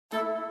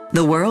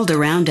The world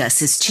around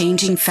us is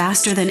changing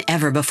faster than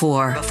ever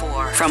before.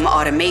 From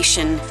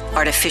automation,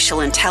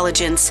 artificial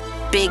intelligence,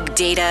 big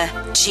data,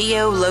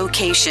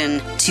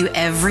 geolocation, to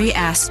every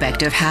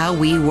aspect of how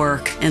we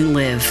work and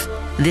live.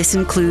 This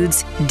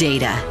includes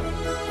data.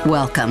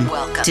 Welcome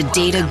to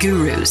Data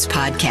Gurus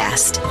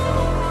Podcast.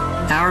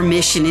 Our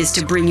mission is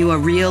to bring you a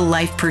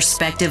real-life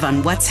perspective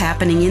on what's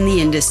happening in the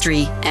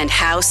industry and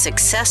how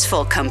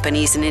successful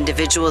companies and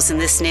individuals in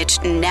this niche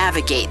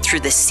navigate through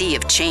the sea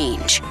of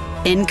change.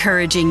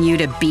 Encouraging you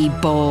to be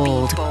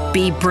bold,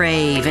 be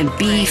brave, and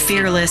be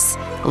fearless.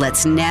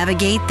 Let's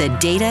navigate the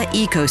data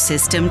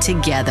ecosystem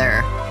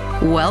together.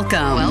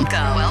 Welcome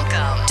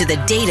to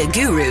the Data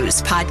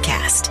Gurus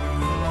Podcast.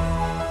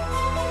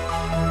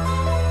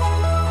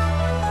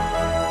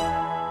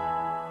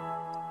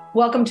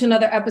 Welcome to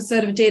another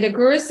episode of Data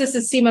Gurus. This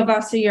is Seema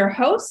Vasu, your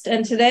host,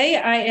 and today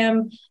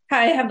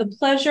I have the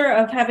pleasure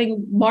of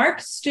having Mark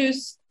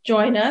Stoos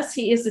join us.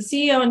 He is the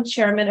CEO and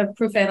chairman of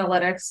Proof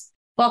Analytics.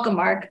 Welcome,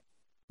 Mark.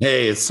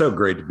 Hey, it's so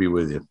great to be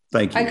with you.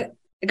 Thank you. I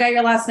got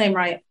your last name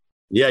right.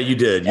 Yeah, you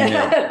did. You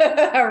nailed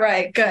it. All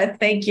right, good.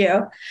 Thank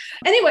you.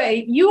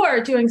 Anyway, you are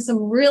doing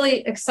some really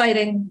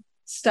exciting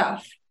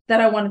stuff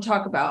that I want to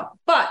talk about.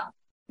 But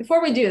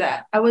before we do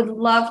that, I would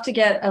love to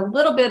get a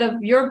little bit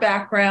of your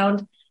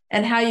background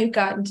and how you've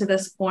gotten to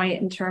this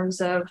point in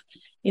terms of,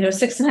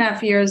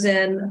 6.5 years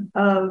in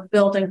of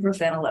building Proof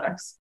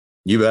Analytics.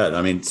 You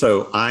bet.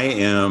 So I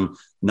am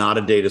not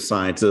a data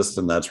scientist,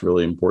 and that's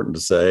really important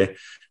to say,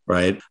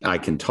 right? I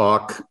can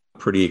talk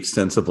pretty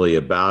extensively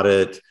about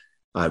it.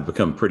 I've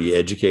become pretty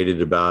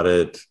educated about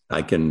it.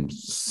 I can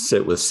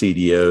sit with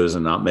CDOs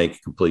and not make a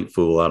complete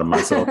fool out of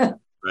myself,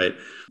 right?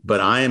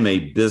 But I am a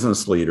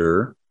business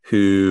leader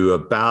who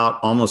about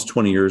almost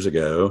 20 years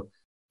ago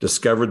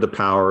discovered the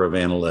power of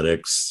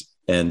analytics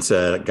and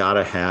said, I got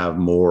to have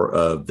more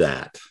of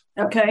that.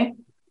 Okay.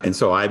 And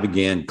so I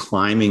began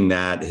climbing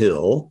that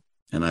hill.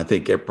 And I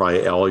think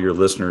probably all your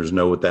listeners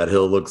know what that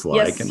hill looks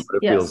like and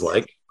what it feels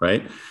like,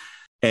 right?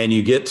 And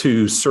you get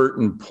to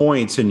certain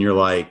points and you're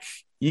like,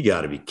 you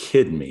got to be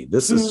kidding me.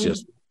 This is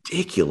just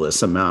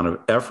ridiculous amount of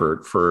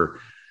effort for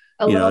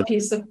a little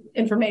piece of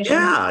information.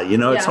 Yeah.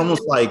 It's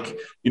almost like,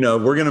 we're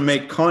going to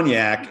make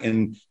cognac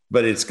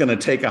but it's going to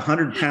take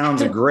 100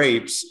 pounds of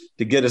grapes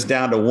to get us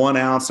down to 1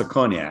 ounce of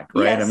cognac,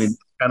 right? Yes.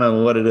 Kind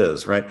of what it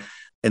is, right?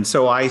 And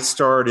so I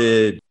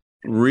started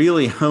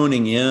really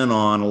honing in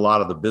on a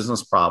lot of the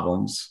business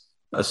problems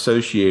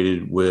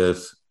associated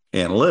with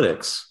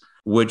analytics,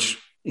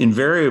 which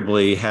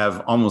invariably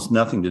have almost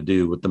nothing to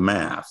do with the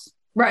math.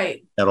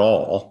 Right. At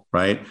all,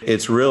 right?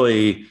 It's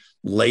really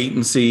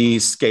latency,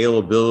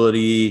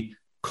 scalability,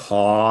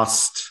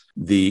 cost,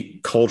 the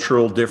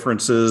cultural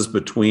differences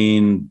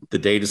between the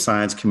data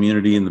science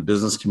community and the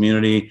business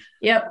community.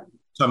 Yep.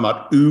 Talking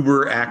about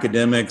uber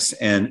academics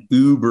and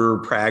uber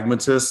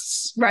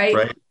pragmatists. Right.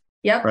 Right.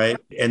 Yep. Right.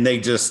 And they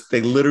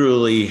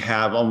literally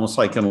have almost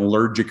like an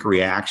allergic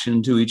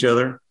reaction to each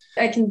other.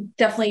 I can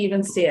definitely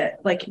even see it,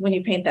 like when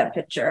you paint that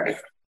picture.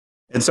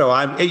 And so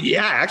I'll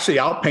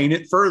paint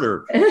it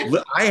further.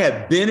 I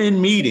have been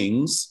in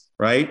meetings,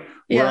 right?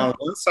 Where on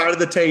one side of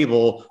the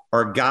table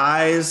are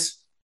guys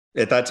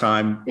at that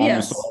time,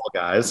 almost all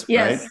guys,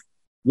 right?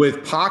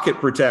 With pocket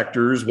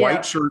protectors,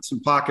 white shirts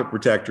and pocket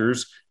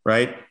protectors,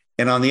 right?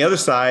 And on the other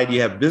side,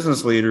 you have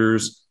business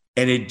leaders,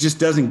 and it just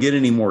doesn't get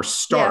any more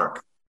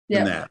stark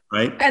than that,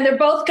 right? And they're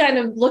both kind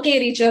of looking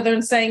at each other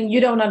and saying,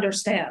 you don't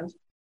understand.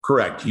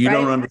 Correct. You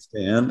don't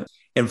understand.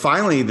 And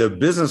finally, the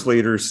business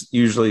leaders,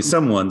 usually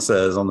someone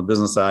says on the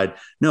business side,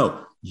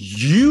 no,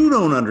 you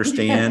don't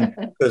understand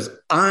because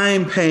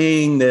I'm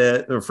paying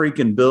the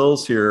freaking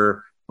bills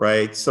here,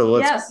 right? So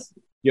let's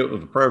get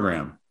with the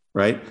program,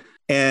 right?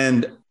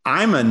 And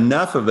I'm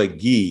enough of a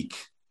geek,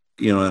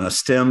 and a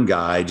STEM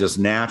guy just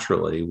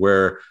naturally,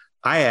 where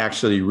I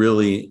actually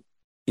really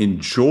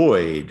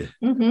enjoyed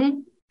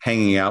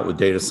hanging out with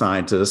data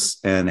scientists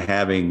and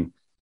having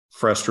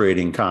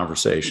frustrating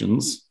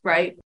conversations.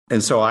 Right.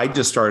 And so I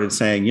just started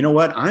saying, you know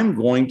what, I'm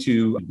going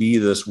to be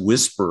this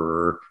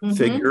whisperer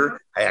figure.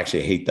 I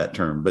actually hate that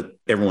term, but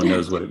everyone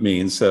knows what it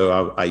means.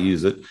 So I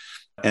use it.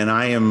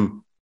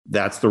 And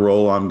that's the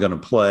role I'm going to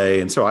play.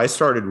 And so I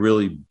started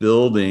really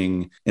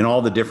building in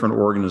all the different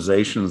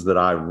organizations that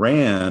I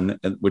ran,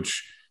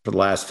 which for the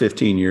last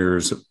 15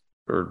 years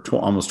or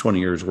almost 20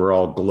 years, we're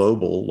all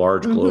global,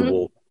 large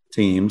global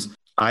teams.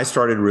 I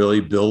started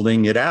really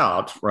building it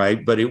out,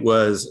 right? But it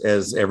was,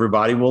 as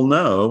everybody will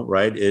know,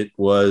 right? It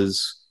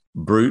was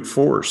brute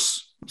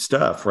force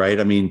stuff, right?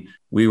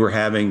 We were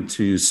having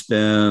to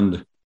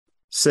spend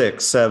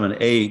 6, 7,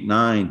 8,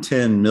 9,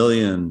 10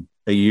 million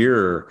a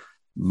year,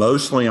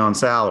 mostly on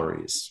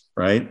salaries,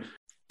 right?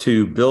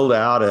 To build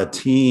out a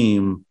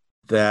team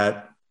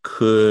that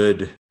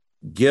could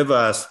give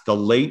us the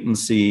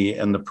latency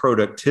and the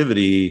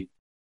productivity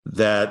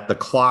that the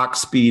clock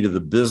speed of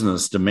the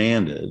business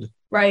demanded.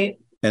 Right.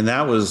 And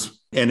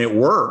it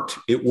worked.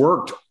 It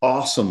worked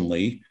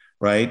awesomely,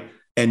 right?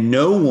 And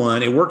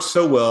it worked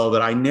so well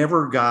that I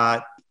never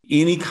got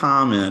any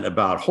comment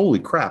about, holy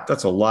crap,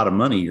 that's a lot of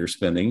money you're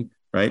spending,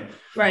 right?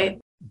 Right.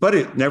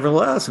 but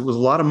nevertheless, it was a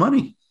lot of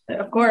money.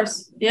 Of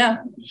course. Yeah.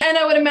 And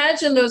I would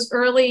imagine those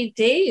early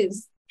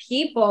days,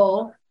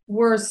 people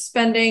were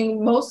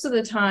spending most of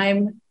the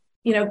time,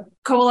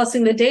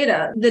 coalescing the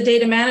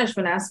data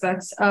management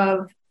aspects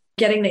of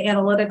getting the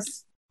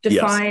analytics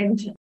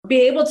defined,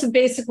 be able to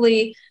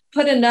basically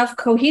put enough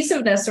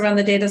cohesiveness around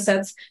the data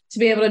sets to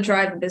be able to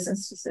drive a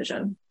business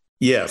decision.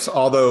 Yes.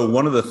 Although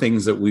one of the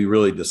things that we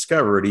really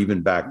discovered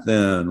even back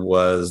then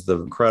was the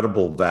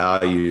incredible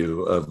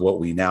value of what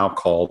we now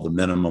call the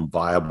minimum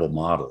viable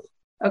model.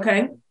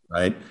 Okay.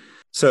 Right.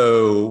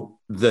 So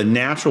the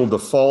natural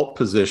default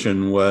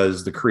position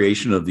was the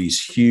creation of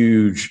these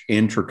huge,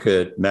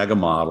 intricate mega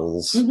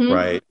models.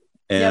 Right.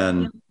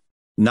 And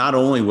not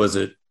only was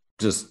it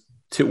just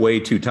way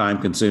too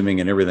time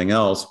consuming and everything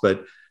else,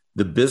 but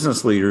the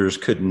business leaders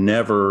could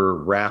never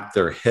wrap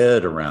their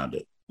head around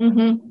it.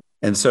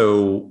 And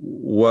so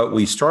what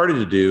we started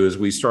to do is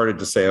we started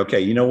to say, okay,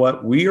 you know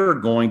what? We are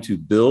going to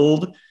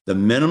build the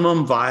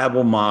minimum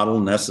viable model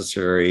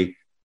necessary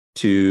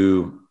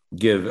to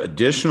give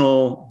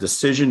additional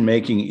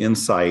decision-making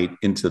insight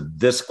into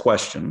this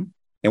question.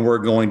 And we're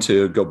going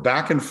to go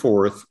back and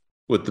forth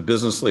with the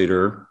business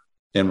leader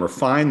and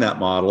refine that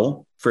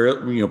model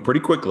pretty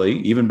quickly,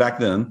 even back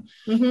then.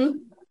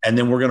 And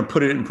then we're going to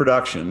put it in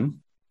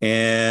production,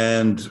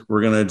 and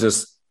we're going to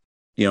just,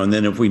 and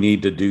then if we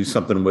need to do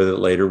something with it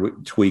later, we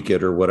tweak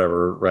it or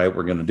whatever, right?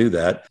 We're going to do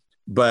that.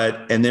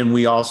 And then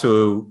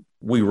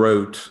we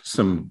wrote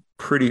some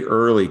pretty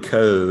early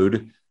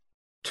code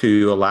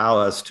to allow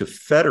us to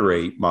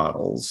federate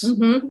models,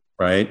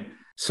 right?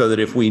 So that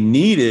if we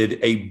needed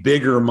a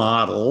bigger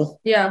model,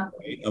 right,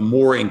 a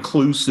more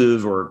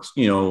inclusive or,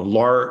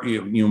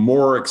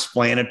 more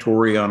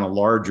explanatory on a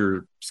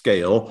larger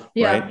scale,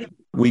 right?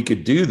 We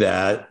could do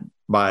that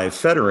by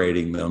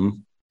federating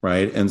them,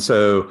 right? And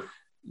so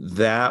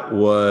that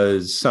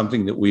was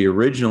something that we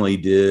originally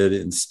did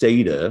in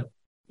Stata.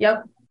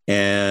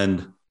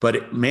 But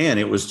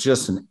it was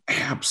just an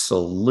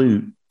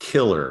absolute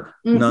killer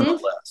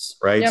nonetheless,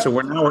 right? So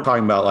we're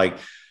talking about like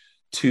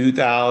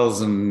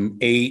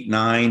 2008,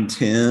 9,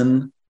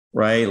 10,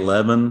 right?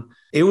 11.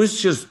 It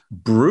was just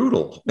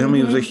brutal. I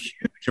mean, it was a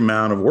huge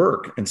amount of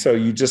work. And so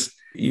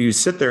you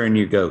sit there and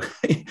you go,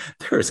 hey,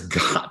 there's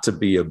got to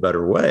be a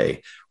better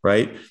way,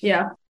 right?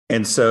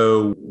 And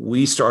so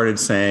we started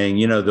saying,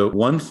 the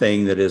one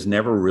thing that has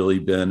never really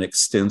been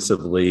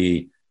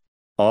extensively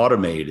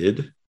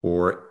automated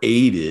or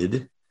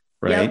aided,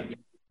 right,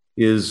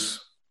 is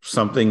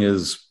something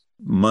as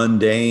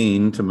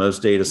mundane to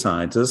most data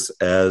scientists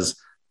as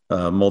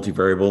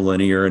multivariable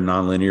linear and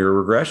nonlinear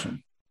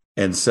regression.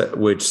 And so,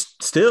 which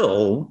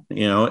still,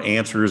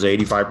 answers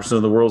 85%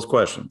 of the world's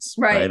questions,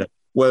 right?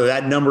 Whether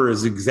that number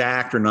is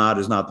exact or not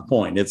is not the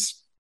point.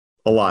 It's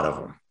a lot of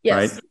them,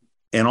 right?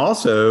 And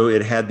also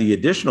it had the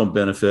additional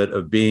benefit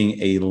of being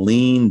a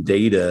lean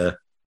data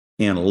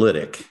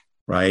analytic,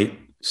 right?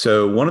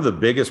 So one of the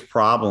biggest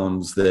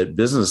problems that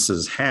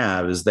businesses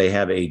have is they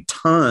have a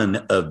ton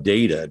of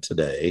data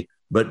today,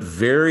 but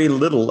very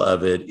little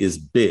of it is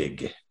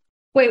big.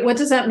 Wait, what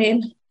does that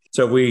mean?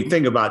 So we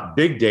think about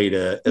big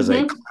data as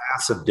a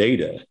class of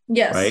data,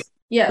 right?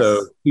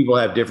 So people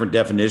have different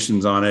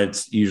definitions on it.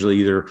 It's usually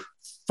either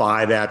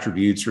 5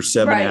 attributes or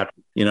 7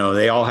 attributes.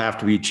 They all have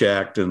to be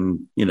checked.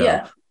 And,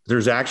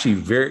 there's actually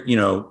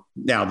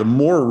now the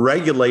more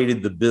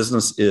regulated the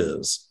business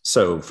is,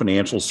 so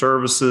financial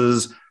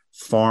services,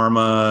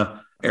 pharma,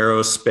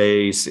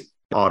 aerospace,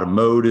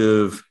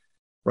 automotive,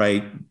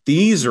 right?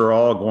 These are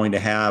all going to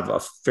have a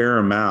fair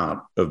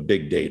amount of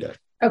big data.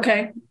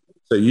 Okay.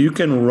 So you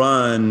can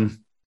run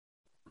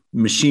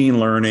machine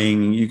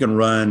learning, you can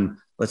run,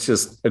 let's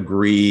just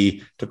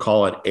agree to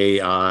call it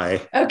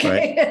AI.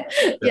 Okay.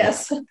 Right?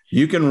 Yes.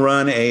 You can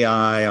run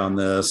AI on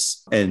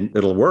this and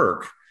it'll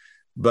work.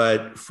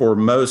 But for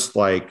most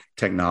like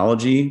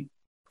technology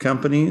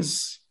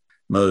companies,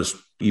 most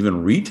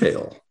even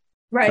retail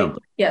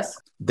companies,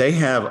 they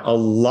have a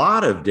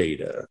lot of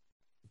data,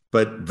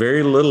 but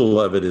very little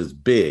of it is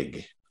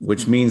big,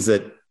 which means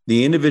that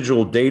the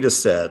individual data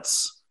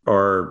sets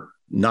are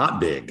not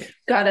big.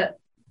 Got it.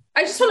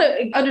 I just want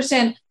to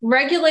understand,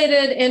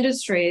 regulated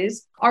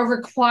industries are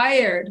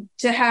required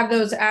to have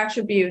those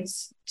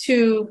attributes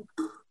to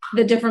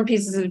the different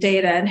pieces of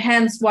data, and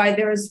hence why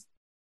there's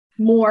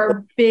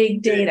more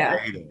big data.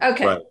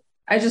 Okay. Right.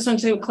 I just want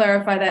to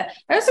clarify that.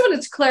 I also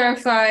wanted to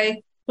clarify,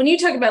 when you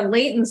talk about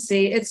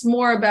latency, it's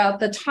more about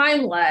the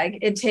time lag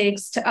it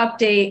takes to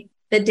update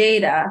the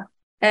data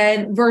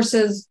and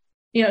versus,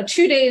 2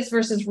 days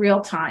versus real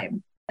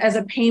time as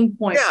a pain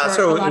point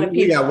for a lot of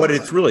people. Yeah, what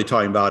it's really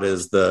talking about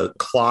is the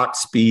clock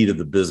speed of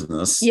the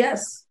business.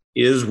 Yes.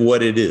 Is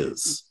what it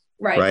is.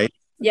 Right.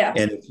 Yeah.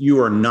 And if you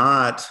are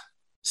not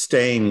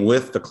staying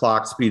with the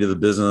clock speed of the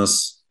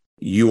business,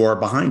 you are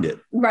behind it.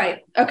 Right.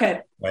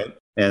 Okay. Right.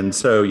 And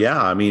so,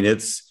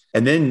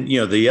 and then,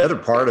 the other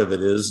part of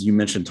it is you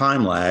mentioned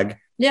time lag.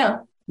 Yeah.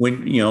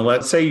 When,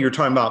 let's say you're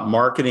talking about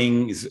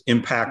marketing's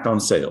impact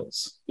on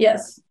sales.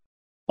 Yes.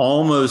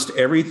 Almost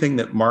everything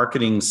that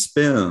marketing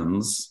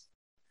spends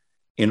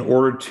in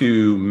order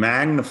to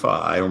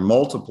magnify or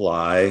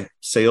multiply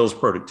sales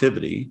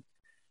productivity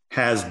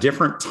has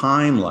different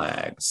time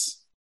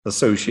lags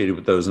associated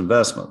with those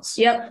investments.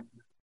 Yep.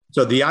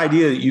 So the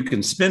idea that you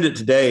can spend it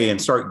today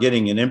and start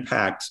getting an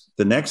impact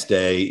the next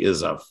day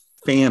is a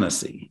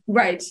fantasy.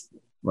 Right.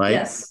 Right.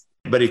 Yes.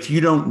 But if you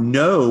don't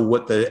know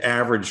what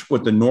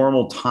the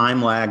normal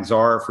time lags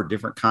are for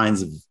different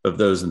kinds of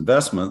those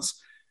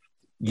investments,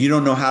 you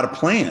don't know how to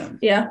plan.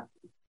 Yeah.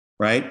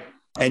 Right.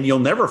 And you'll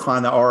never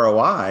find the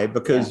ROI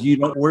because you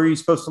don't, where are you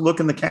supposed to look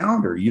in the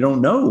calendar? You don't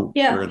know.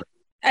 Yeah.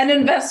 And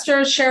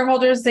investors,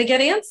 shareholders, they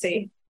get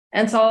antsy.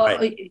 And so,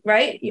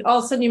 right. All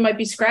of a sudden you might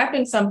be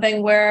scrapping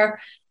something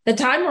where the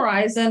time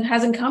horizon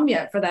hasn't come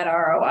yet for that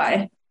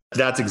ROI.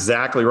 That's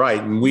exactly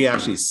right. And we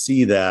actually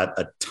see that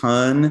a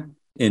ton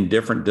in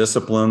different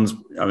disciplines.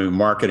 I mean,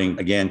 marketing,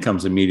 again,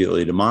 comes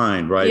immediately to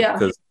mind, right? Yeah.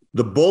 Because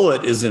the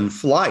bullet is in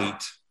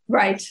flight.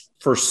 Right.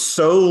 For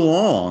so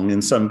long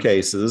in some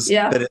cases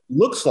that it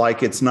looks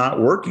like it's not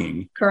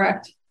working.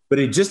 Correct. But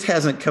it just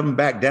hasn't come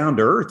back down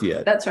to earth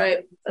yet. That's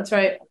right. That's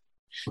right.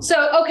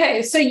 So,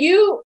 okay. So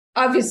you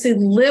obviously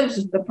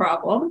lived the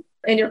problem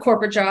in your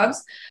corporate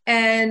jobs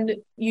and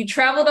you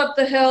traveled up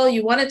the hill,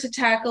 you wanted to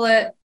tackle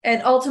it,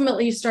 and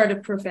ultimately you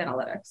started Proof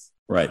Analytics.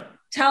 Right.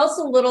 Tell us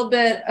a little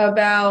bit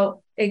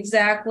about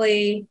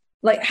exactly,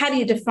 like, how do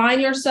you define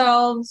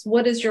yourselves?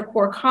 What is your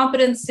core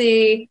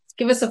competency?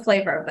 Give us a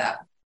flavor of that.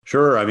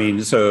 Sure. I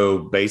mean, so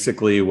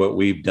basically what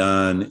we've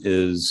done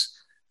is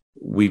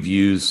we've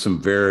used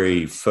some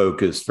very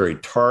focused, very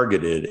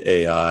targeted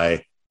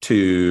AI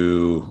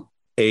to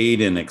aid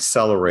and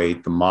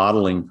accelerate the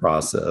modeling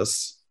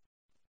process,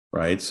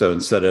 right? So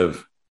instead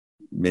of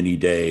many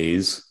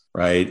days,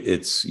 right,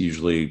 it's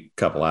usually a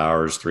couple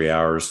hours, 3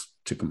 hours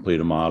to complete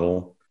a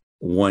model.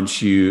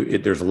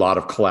 There's a lot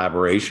of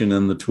collaboration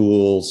in the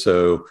tool.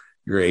 So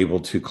you're able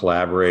to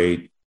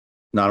collaborate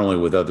not only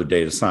with other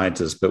data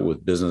scientists, but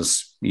with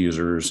business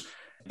users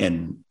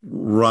and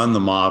run the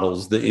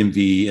models, the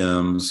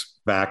MVMs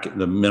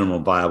the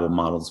minimum viable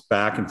models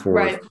back and forth.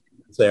 Right.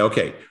 Say,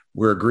 okay,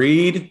 we're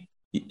agreed.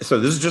 So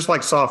this is just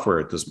like software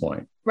at this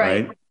point,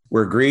 right?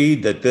 We're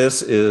agreed that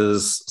this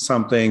is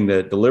something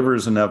that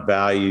delivers enough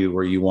value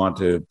where you want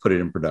to put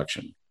it in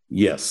production.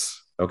 Yes.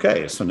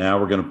 Okay. So now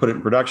we're going to put it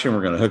in production.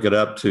 We're going to hook it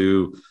up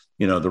to,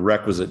 the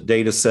requisite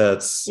data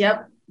sets.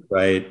 Yep.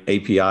 Right.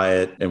 API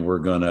it,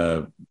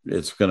 and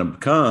it's going to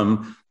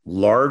become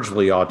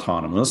largely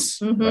autonomous.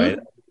 Mm-hmm.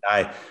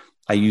 Right.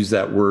 I use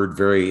that word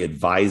very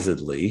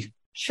advisedly.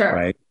 Sure.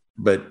 Right.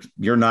 But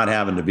you're not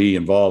having to be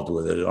involved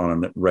with it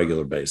on a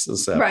regular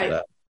basis after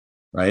that.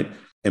 Right.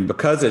 And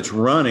because it's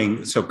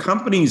running, so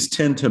companies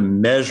tend to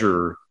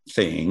measure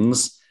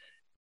things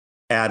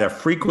at a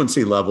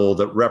frequency level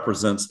that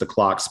represents the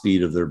clock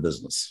speed of their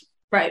business.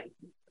 Right.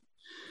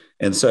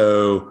 And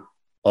so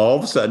all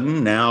of a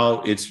sudden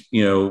now it's,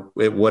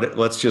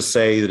 let's just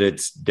say that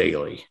it's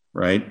daily,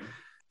 right?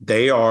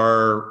 They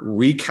are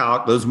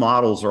those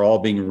models are all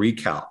being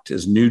recalced.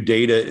 As new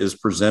data is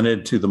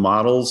presented to the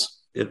models,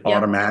 it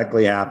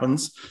automatically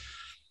happens.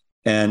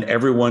 And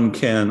everyone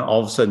can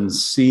all of a sudden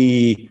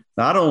see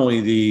not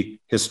only the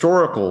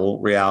historical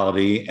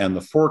reality and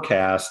the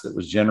forecast that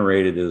was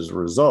generated as a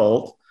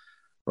result,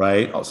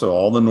 right? So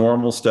all the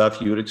normal stuff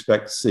you would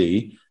expect to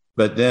see,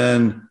 but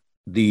then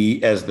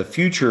as the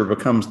future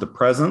becomes the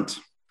present,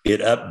 it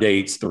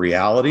updates the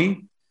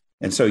reality.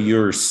 And so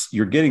you're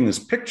getting this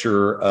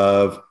picture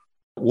of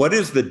what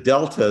is the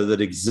delta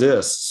that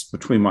exists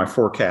between my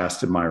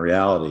forecast and my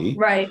reality.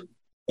 Right.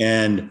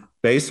 And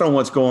based on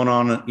what's going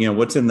on,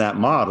 what's in that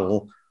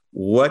model,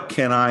 what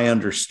can I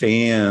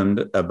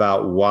understand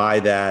about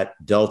why that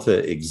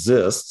delta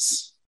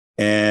exists?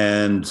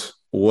 And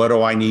what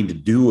do I need to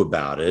do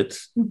about it?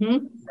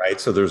 Mm-hmm.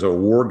 Right. So there's a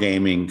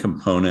wargaming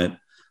component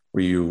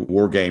where you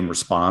war game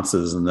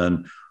responses. And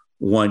then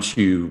once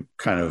you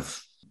kind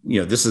of,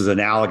 this is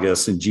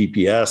analogous in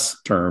GPS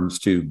terms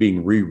to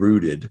being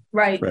rerouted.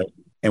 Right.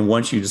 And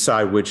once you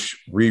decide which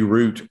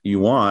reroute you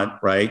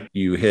want, right,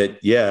 you hit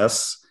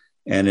yes,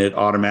 and it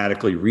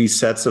automatically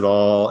resets it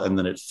all. And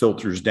then it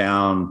filters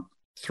down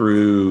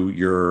through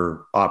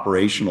your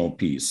operational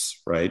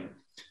piece, right?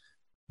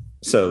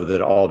 So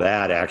that all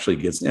that actually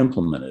gets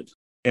implemented.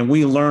 And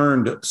we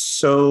learned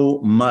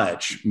so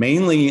much,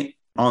 mainly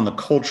on the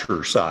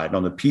culture side,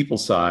 on the people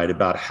side,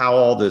 about how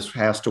all this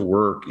has to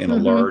work in a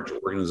large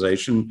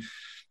organization,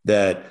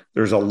 that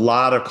there's a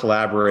lot of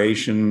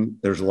collaboration,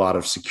 there's a lot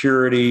of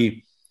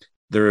security,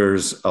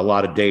 there's a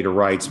lot of data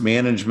rights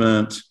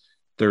management,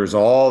 there's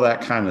all that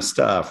kind of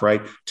stuff,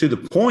 right? To the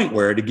point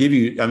where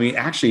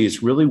actually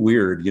it's really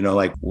weird,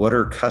 like what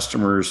are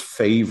customers'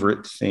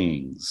 favorite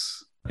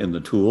things in the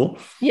tool?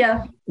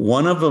 Yeah.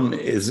 One of them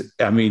is,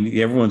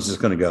 everyone's just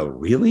going to go,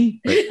 really?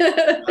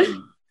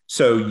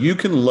 So you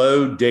can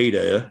load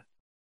data,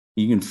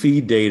 you can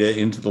feed data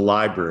into the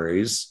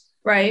libraries,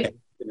 right? And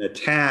you can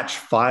attach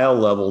file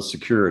level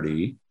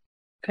security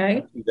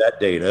to that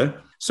data.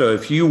 So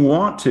if you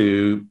want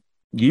to,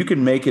 you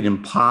can make it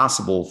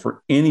impossible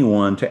for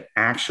anyone to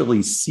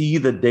actually see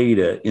the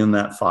data in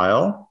that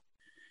file.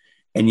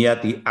 And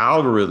yet the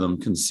algorithm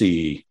can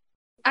see.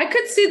 I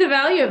could see the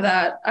value of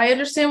that. I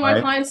understand why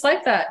clients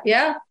like that.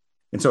 Yeah.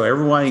 And so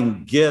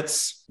everyone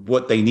gets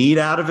what they need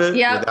out of it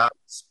without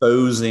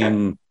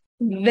exposing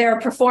their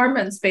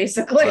performance,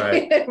 basically.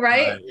 Right?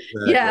 Exactly.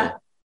 Yeah.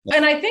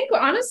 And I think,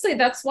 honestly,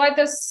 that's why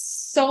there's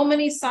so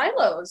many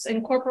silos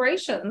in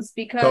corporations,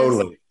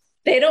 because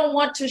they don't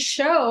want to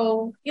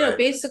show,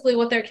 basically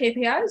what their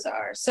KPIs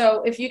are.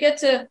 So if you get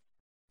to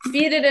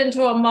feed it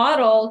into a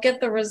model,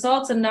 get the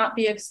results and not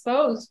be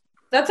exposed,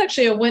 that's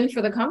actually a win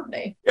for the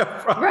company.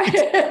 Yeah, right.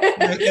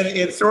 And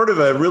it's sort of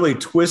a really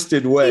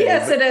twisted way.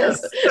 Yes, it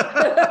is.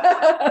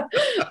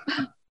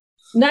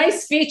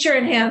 Nice feature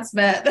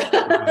enhancement.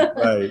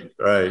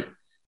 Right.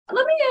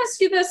 Let me ask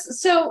you this.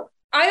 So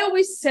I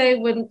always say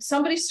when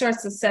somebody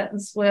starts a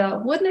sentence, well,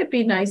 wouldn't it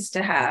be nice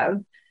to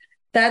have?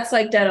 That's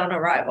like dead on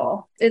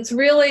arrival. It's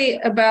really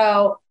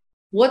about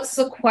what's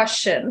the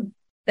question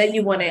that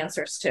you want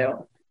answers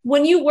to.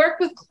 When you work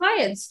with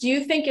clients, do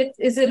you think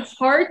is it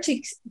hard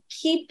to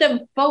keep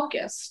them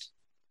focused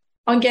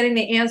on getting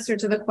the answer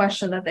to the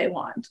question that they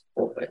want?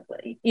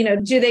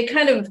 Do they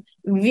kind of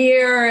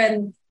veer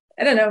and,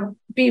 I don't know,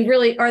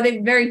 are they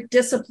very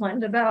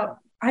disciplined about,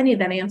 I need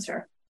that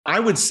answer? I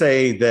would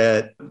say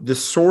that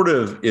this sort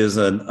of is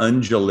an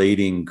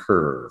undulating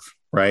curve,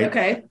 right?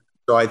 Okay.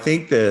 So I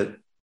think that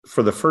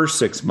for the first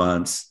 6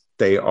 months,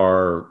 they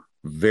are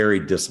very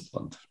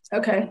disciplined.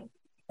 Okay.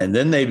 And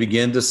then they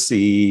begin to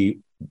see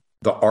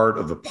the art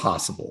of the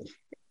possible,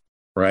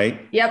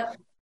 right? Yep.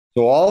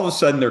 So all of a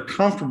sudden, they're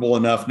comfortable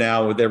enough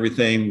now with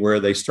everything where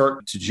they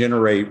start to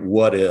generate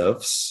what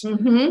ifs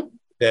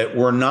that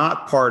were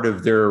not part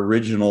of their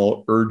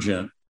original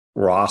urgent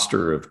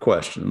roster of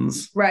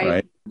questions.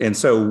 Right. And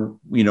so,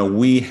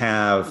 we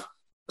have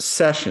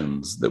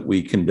sessions that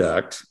we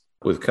conduct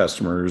with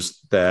customers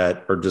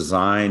that are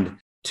designed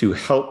to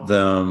help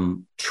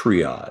them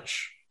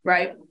triage.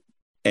 Right.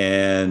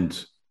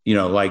 And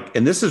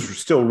and this is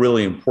still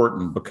really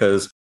important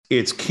because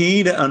it's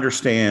key to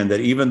understand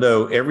that even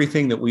though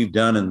everything that we've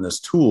done in this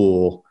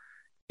tool,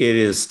 it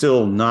is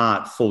still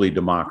not fully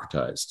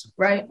democratized.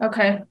 Right.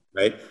 Okay.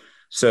 Right.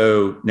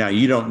 So now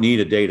you don't need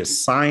a data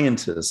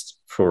scientist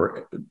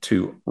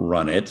to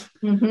run it,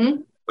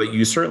 but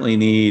you certainly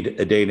need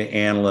a data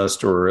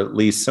analyst or at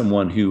least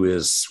someone who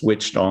is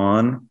switched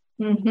on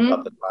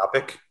about the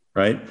topic.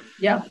 Right.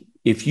 Yeah.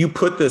 If you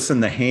put this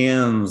in the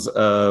hands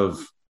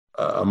of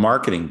a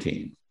marketing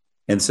team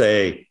and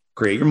say,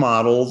 create your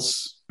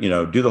models,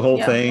 do the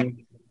whole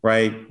thing,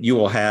 right? You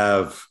will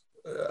have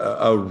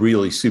a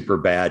really super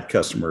bad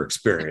customer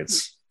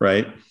experience,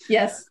 right?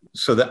 Yes.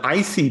 So the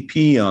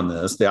ICP on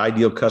this, the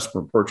ideal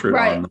customer portrait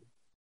on this,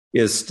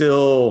 is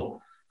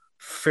still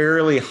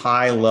fairly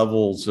high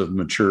levels of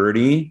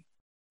maturity.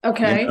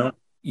 Okay.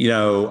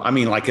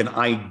 Like an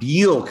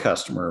ideal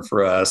customer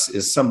for us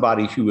is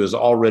somebody who is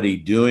already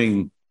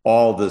doing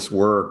all this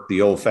work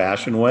the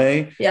old-fashioned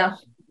way. Yeah.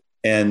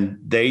 And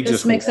they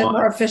just makes it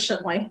more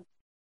efficiently.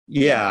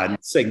 Yeah. And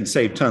they can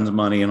save tons of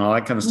money and all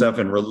that kind of stuff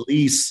and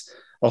release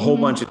a whole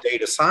bunch of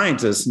data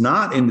scientists,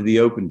 not into the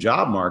open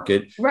job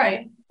market,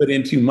 right, but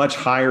into much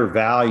higher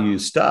value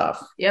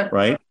stuff. Yep.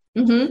 Right.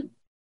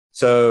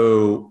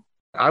 So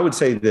I would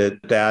say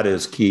that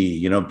is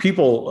key.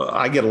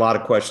 I get a lot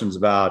of questions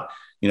about,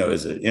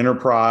 is it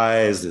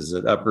enterprise? Is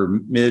it upper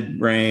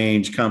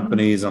mid-range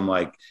companies? I'm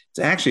like, it's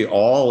actually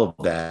all of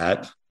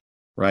that.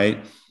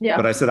 Right. Yeah.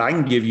 But I said, I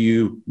can give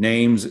you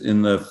names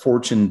in the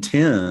Fortune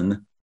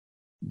 10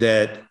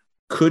 that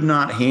could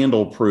not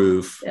handle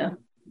proof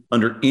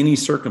under any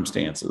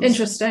circumstances.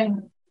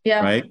 Interesting.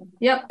 Yeah. Right.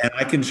 Yep. And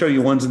I can show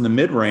you ones in the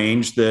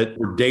mid-range that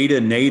were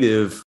data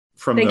native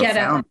from the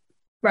founder.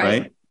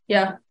 Right.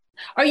 Yeah.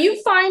 Are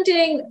you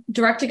finding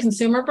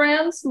direct-to-consumer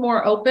brands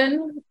more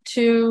open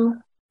to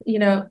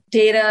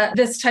data,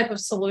 this type of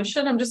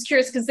solution? I'm just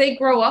curious because they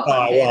grow up.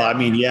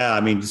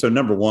 So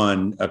number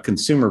one, a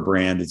consumer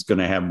brand is going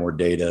to have more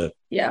data,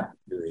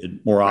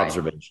 more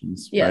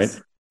observations, yes,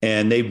 right?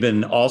 And they've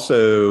been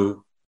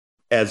also,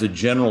 as a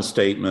general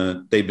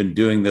statement, they've been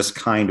doing this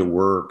kind of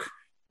work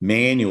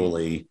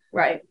manually,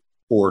 right,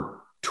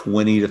 for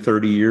 20 to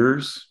 30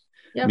 years.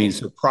 Yep.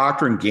 So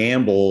Procter and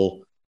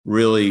Gamble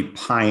really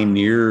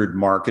pioneered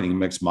marketing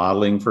mix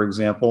modeling, for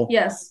example.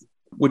 Yes.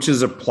 Which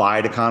is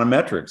applied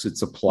econometrics.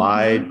 It's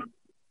applied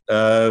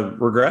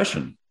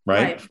regression,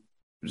 right?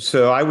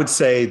 So I would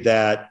say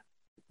that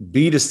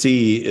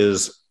B2C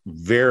is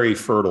very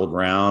fertile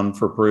ground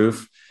for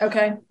proof.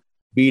 Okay.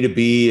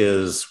 B2B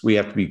is, we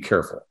have to be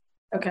careful.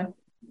 Okay.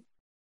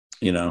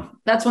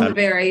 That's when the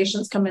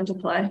variations come into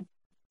play.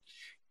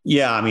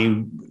 Yeah.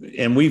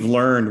 And we've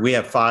learned, we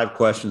have 5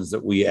 questions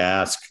that we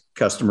ask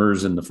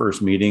customers in the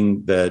first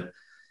meeting that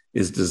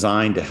is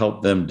designed to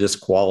help them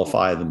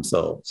disqualify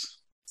themselves.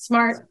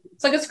 Smart.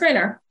 It's like a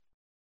screener.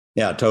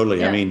 Yeah,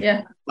 totally.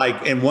 Yeah,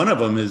 and one of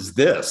them is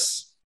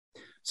this.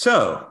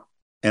 So,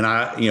 and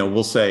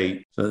we'll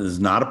say, so this is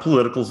not a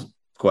political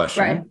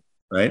question,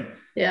 right?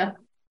 Yeah.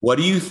 What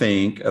do you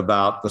think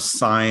about the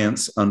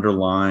science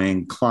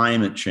underlying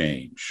climate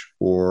change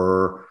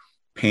or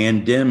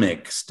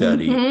pandemic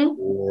study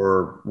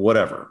or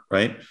whatever,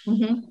 right?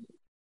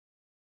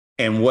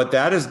 And what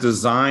that is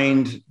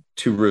designed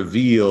to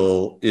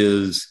reveal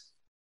is,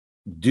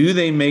 do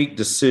they make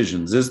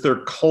decisions? Is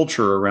their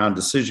culture around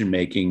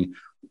decision-making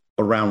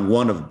around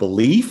one of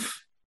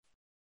belief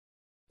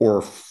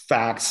or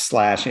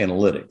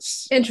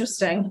facts/analytics?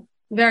 Interesting.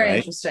 Very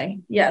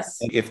interesting. Yes.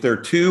 If they're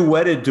too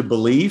wedded to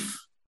belief,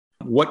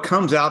 what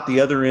comes out the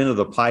other end of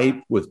the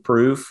pipe with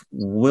proof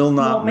will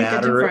not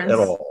matter at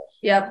all.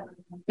 Yep.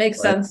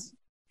 Makes sense.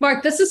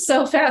 Mark, this is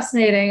so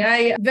fascinating.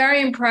 I'm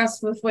very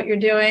impressed with what you're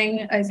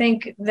doing. I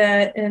think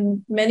that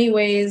in many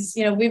ways,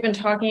 we've been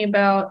talking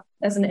about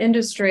as an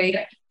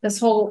industry,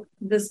 this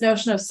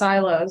notion of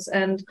silos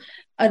and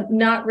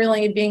not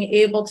really being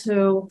able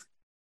to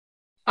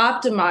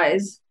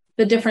optimize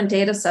the different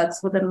data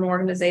sets within an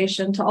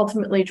organization to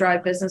ultimately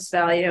drive business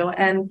value.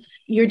 And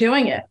you're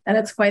doing it, and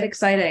it's quite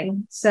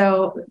exciting.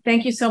 So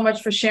thank you so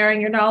much for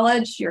sharing your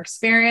knowledge, your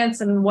experience,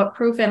 and what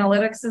Proof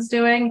Analytics is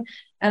doing.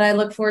 And I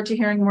look forward to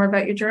hearing more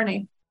about your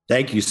journey.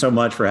 Thank you so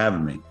much for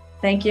having me.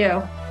 Thank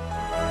you.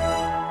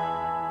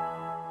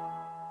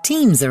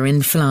 Teams are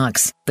in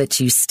flux, but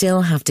you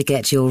still have to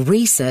get your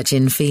research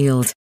in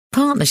field.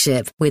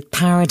 Partnership with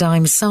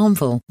Paradigm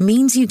Sample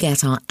means you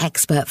get our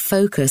expert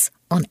focus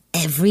on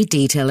every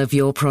detail of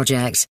your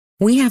project.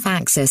 We have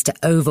access to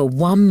over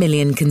 1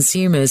 million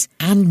consumers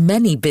and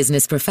many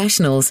business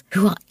professionals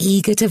who are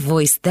eager to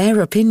voice their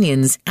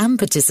opinions and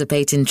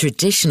participate in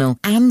traditional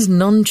and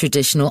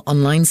non-traditional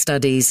online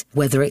studies,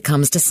 whether it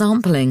comes to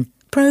sampling,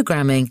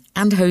 programming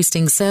and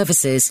hosting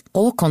services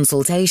or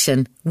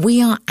consultation.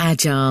 We are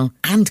agile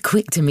and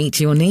quick to meet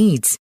your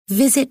needs.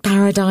 Visit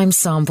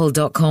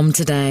paradigmsample.com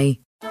today.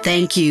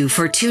 Thank you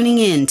for tuning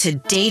in to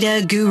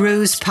Data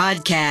Gurus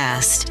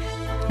Podcast.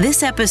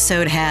 This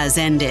episode has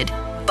ended,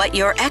 but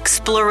your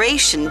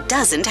exploration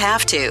doesn't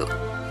have to.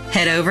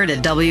 Head over to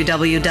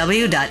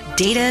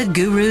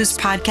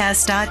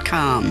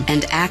www.dataguruspodcast.com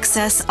and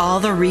access all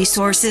the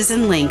resources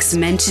and links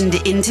mentioned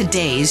in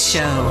today's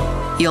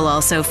show. You'll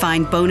also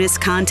find bonus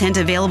content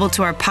available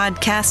to our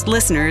podcast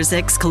listeners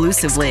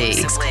exclusively.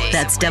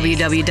 That's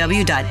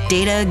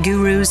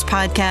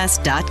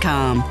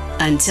www.dataguruspodcast.com.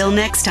 Until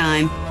next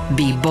time,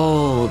 be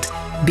bold,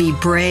 be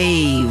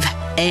brave,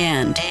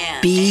 and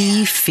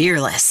be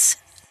fearless.